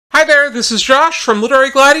Hi there, this is Josh from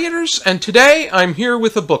Literary Gladiators, and today I'm here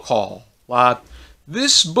with a book haul.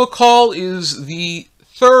 This book haul is the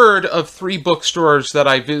third of 3 bookstores that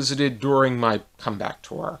I visited during my comeback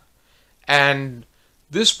tour. And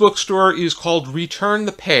this bookstore is called Return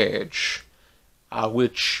the Page,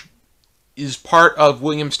 which is part of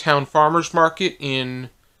Williamstown Farmers Market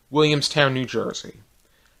in Williamstown, New Jersey.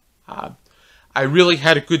 I really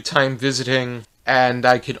had a good time visiting, and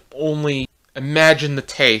I could only imagine the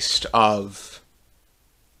taste of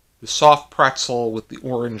the soft pretzel with the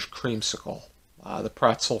orange creamsicle. The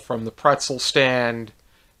pretzel from the pretzel stand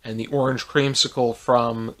and the orange creamsicle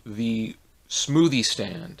from the smoothie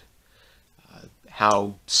stand.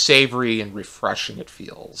 How savory and refreshing it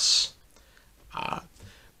feels.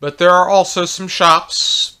 But there are also some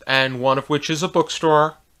shops, and one of which is a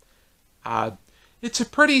bookstore. It's a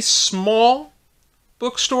pretty small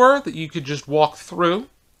bookstore that you could just walk through.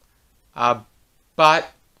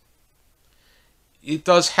 But it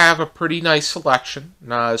does have a pretty nice selection,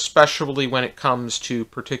 especially when it comes to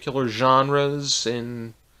particular genres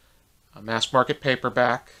in mass market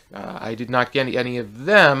paperback. I did not get any of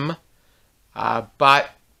them,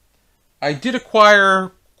 but I did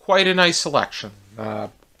acquire quite a nice selection.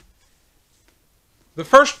 The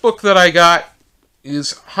first book that I got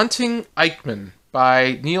is Hunting Eichmann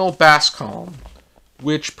by Neil Bascom,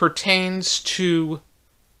 which pertains to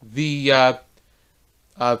the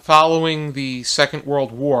following the Second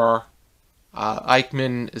World War.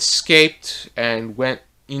 Eichmann escaped and went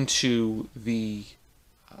into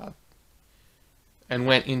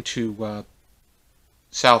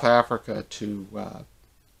South Africa to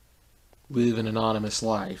live an anonymous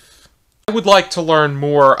life. I would like to learn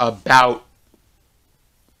more about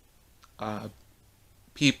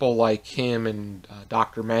people like him and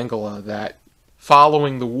Dr. Mengele that,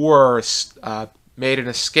 following the war, made an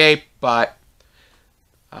escape, but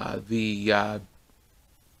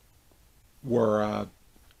were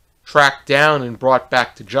tracked down and brought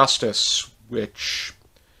back to justice, which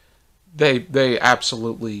they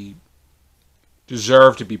absolutely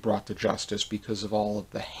deserve to be brought to justice because of all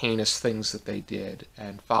of the heinous things that they did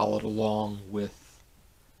and followed along with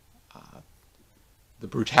the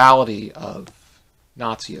brutality of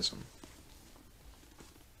Nazism.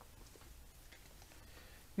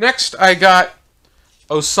 Next, I got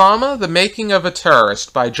Osama, The Making of a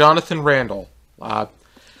Terrorist by Jonathan Randall. I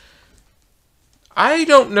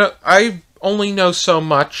only know so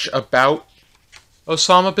much about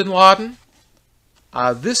Osama bin Laden.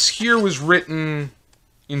 This here was written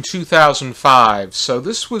in 2005, so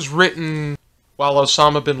this was written while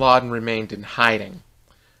Osama bin Laden remained in hiding.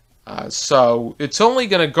 So it's only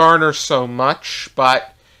going to garner so much,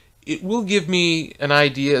 but it will give me an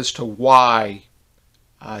idea as to why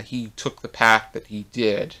he took the path that he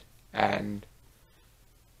did and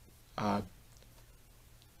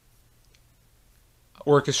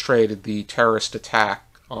orchestrated the terrorist attack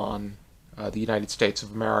on the United States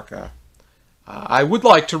of America. I would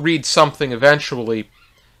like to read something eventually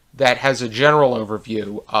that has a general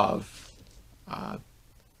overview of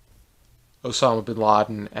Osama bin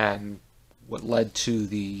Laden and what led to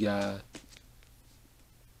the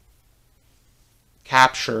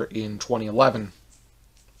capture in 2011.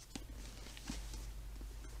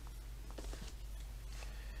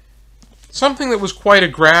 Something that was quite a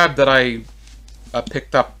grab that I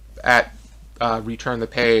picked up at Return the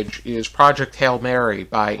Page is Project Hail Mary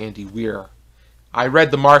by Andy Weir. I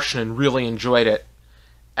read The Martian and really enjoyed it,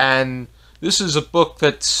 and this is a book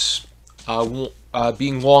that's being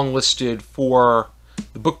longlisted for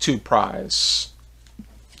the BookTube Prize.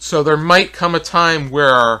 So there might come a time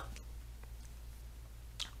where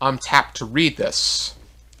I'm tapped to read this.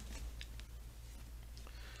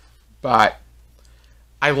 But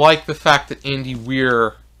I like the fact that Andy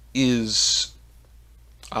Weir is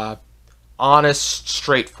honest,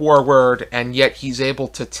 straightforward, and yet he's able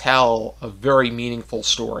to tell a very meaningful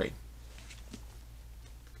story.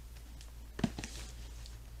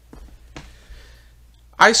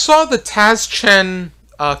 I saw the Taz Chen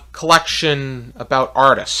collection about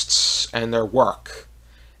artists and their work,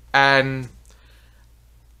 and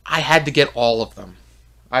I had to get all of them.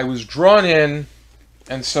 I was drawn in,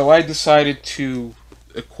 and so I decided to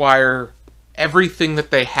acquire everything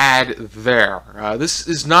that they had there. This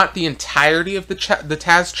is not the entirety of the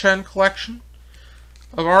Taz Chen collection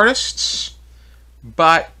of artists,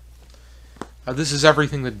 but this is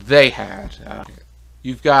everything that they had.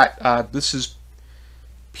 You've got, this is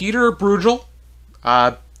Peter Bruegel,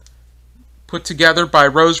 put together by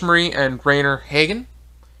Rosemary and Rainer Hagen,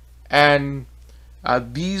 and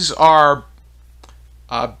these are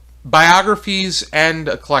biographies and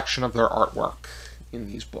a collection of their artwork. in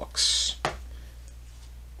these books.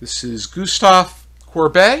 This is Gustave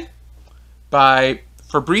Courbet by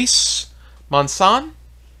Fabrice Monson.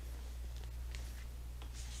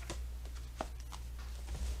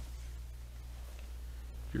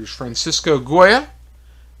 Here's Francisco Goya,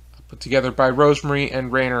 put together by Rosemary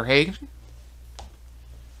and Rainer Hagen.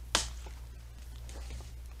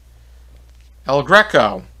 El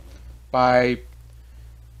Greco by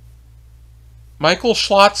Michael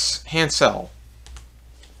Schlotz Hansel.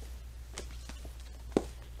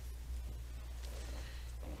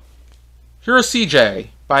 Hero CJ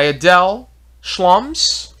by Adele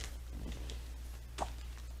Schlums.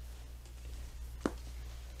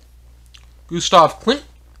 Gustav Klimt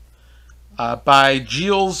by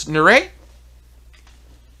Gilles Neret.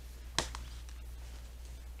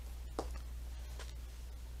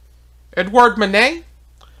 Edouard Manet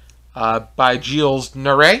by Gilles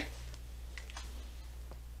Neret.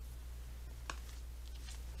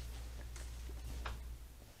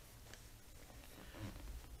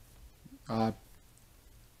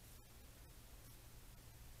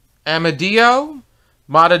 Amadeo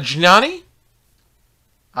Modigliani,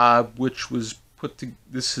 which was put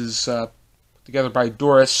together by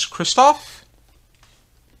Doris Christoph.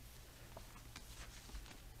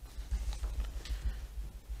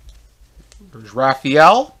 There's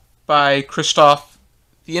Raphael by Christophe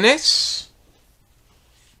Thienes.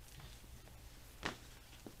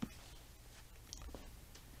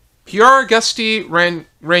 Pierre Auguste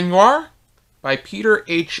Renoir by Peter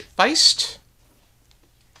H. Feist.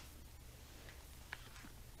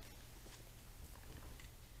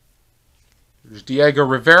 There's Diego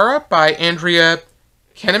Rivera by Andrea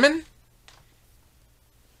Kahneman.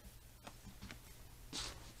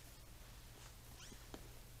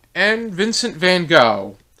 And Vincent van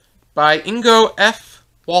Gogh by Ingo F.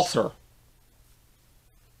 Walther.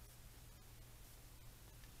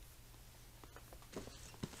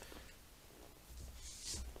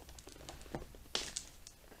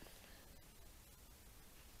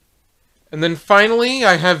 And then finally,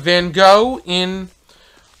 I have Van Gogh in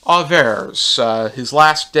Auvers, His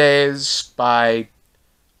Last Days by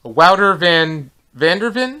Wouter van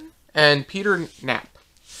Vanderven and Peter Knapp.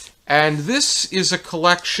 And this is a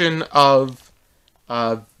collection of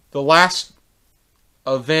the last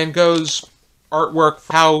of Van Gogh's artwork,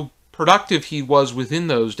 how productive he was within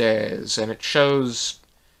those days, and it shows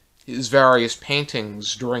his various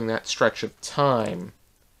paintings during that stretch of time.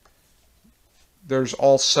 There's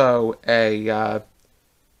also a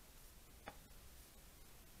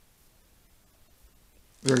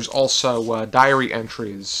diary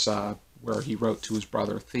entries where he wrote to his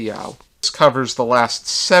brother Theo. This covers the last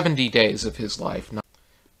 70 days of his life,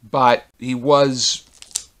 but he was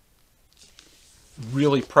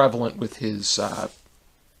really prevalent with his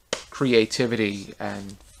creativity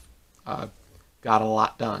and got a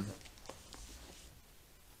lot done.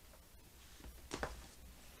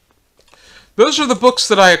 Those are the books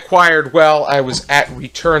that I acquired while I was at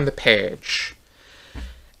Return the Page.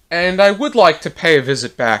 And I would like to pay a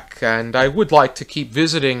visit back, and I would like to keep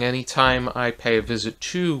visiting anytime I pay a visit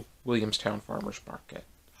to Williamstown Farmers Market.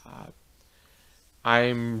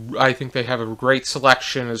 I think they have a great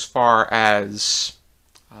selection as far as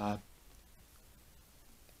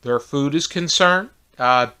their food is concerned.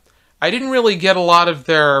 I didn't really get a lot of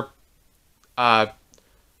their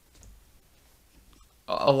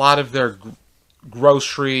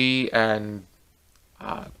grocery and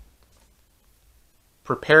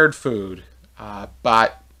prepared food,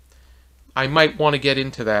 but I might want to get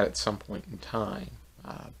into that at some point in time.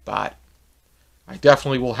 But I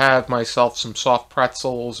definitely will have myself some soft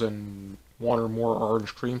pretzels and one or more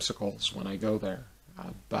orange creamsicles when I go there.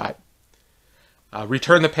 But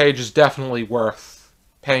Return the Page is definitely worth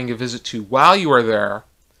paying a visit to while you are there,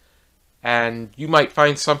 and you might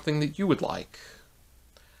find something that you would like.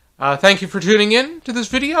 Thank you for tuning in to this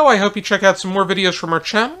video. I hope you check out some more videos from our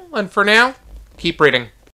channel, and for now, keep reading.